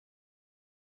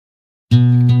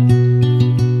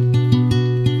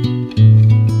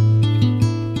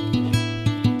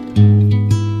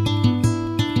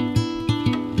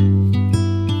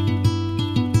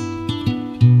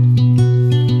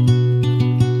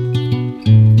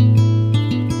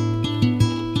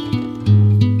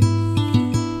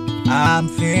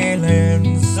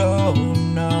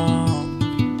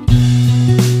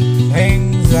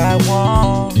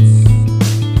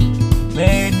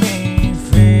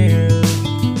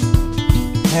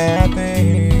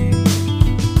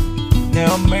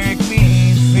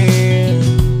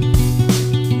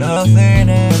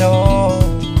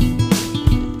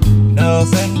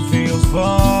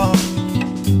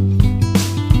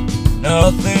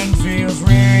Nothing feels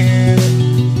real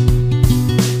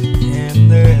in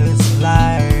this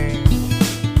life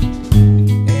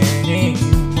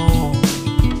anymore.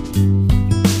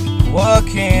 What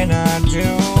can I do?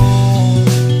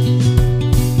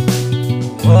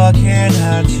 What can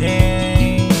I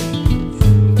change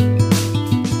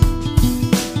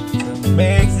to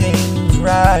make things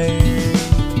right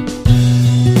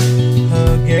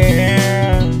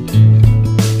again?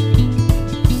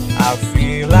 I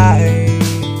feel like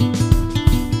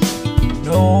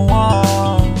no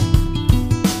one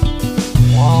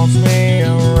wants me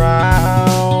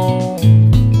around.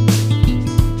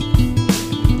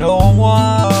 No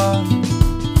one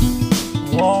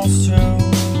wants to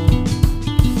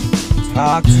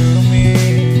talk to me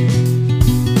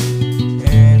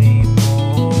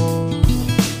anymore.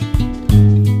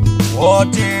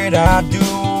 What did I do?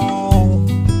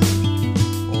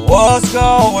 What's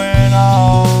going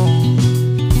on?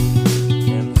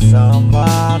 Can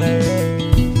somebody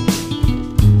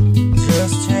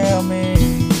just tell me?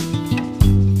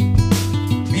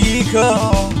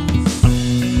 Because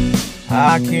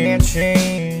I can't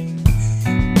change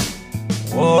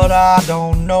what I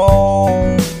don't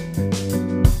know.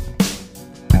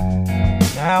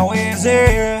 Now is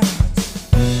it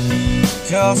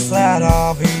just that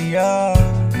obvious?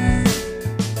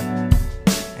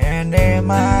 And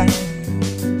am I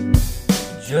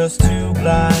just too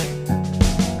blind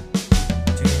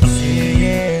to see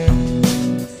it?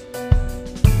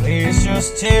 Please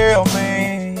just tell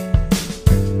me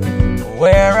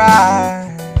where I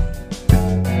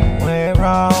went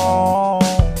wrong.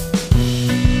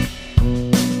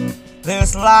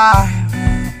 This life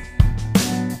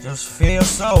just feels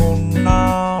so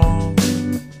numb,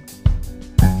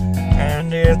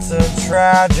 and it's a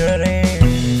tragedy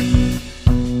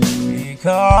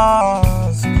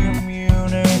because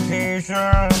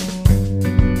communication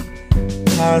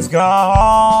has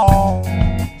gone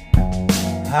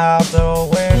out the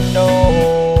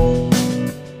window,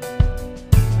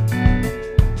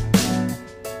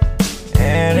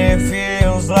 and it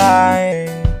feels like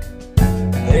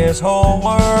this whole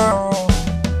world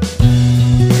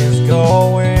is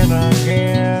going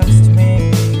against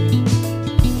me.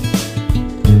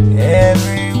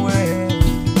 Everywhere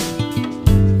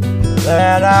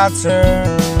that I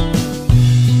turn,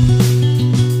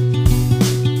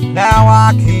 now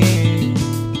I keep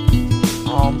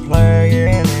on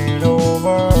playing it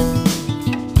over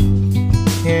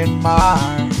in my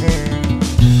head.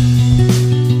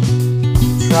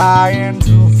 I'm trying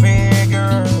to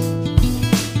figure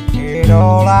it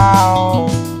all out.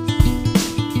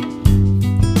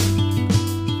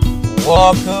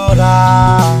 What could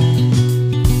I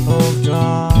have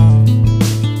done?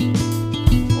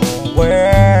 Or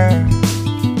where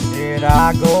did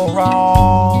I go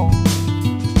wrong?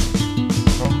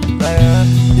 From then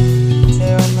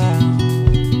till now,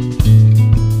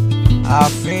 I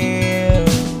feel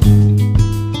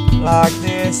like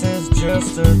this is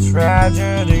just a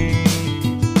tragedy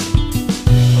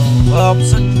of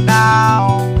ups and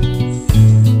downs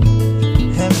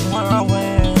and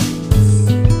whirlwinds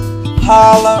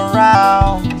all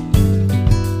around.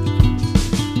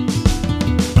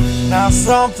 Now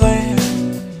something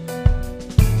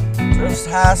just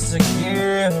has to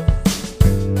give,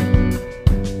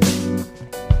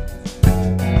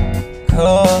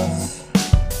 'cause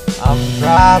I'm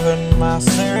driving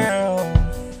myself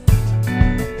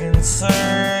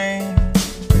insane,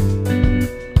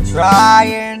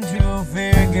 trying to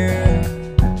figure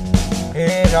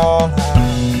it all out.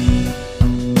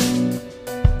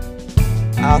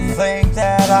 I think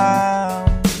that I'm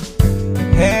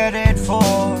headed for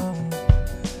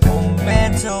a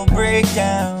mental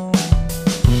breakdown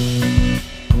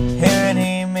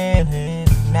any minute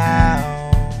now.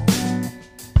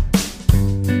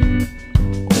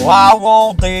 Why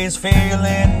won't these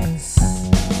feelings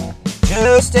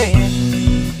just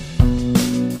end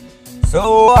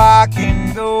so I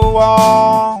can go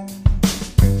on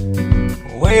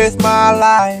with my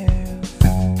life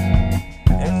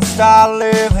and start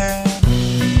living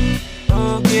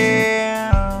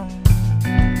again?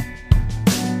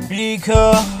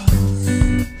 Because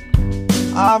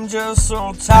I'm just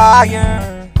so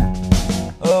tired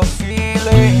of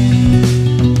feeling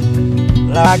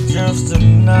like just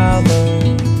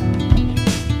another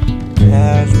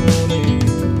casualty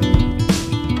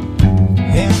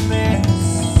in this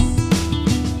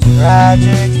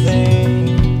tragic thing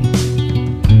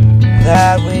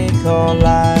that we call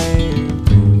life,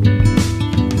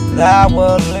 that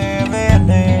we're living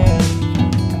in.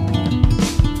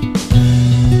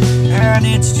 And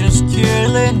it's just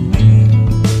killing me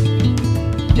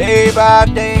day by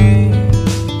day,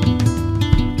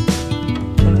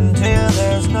 until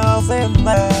there's nothing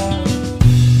left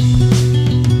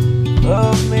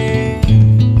of me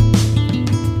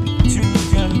to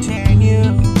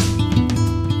continue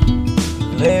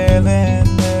living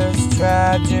this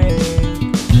tragic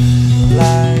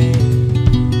life.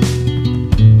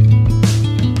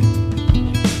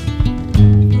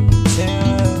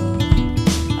 Until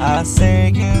I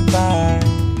say goodbye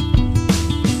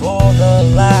for the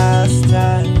last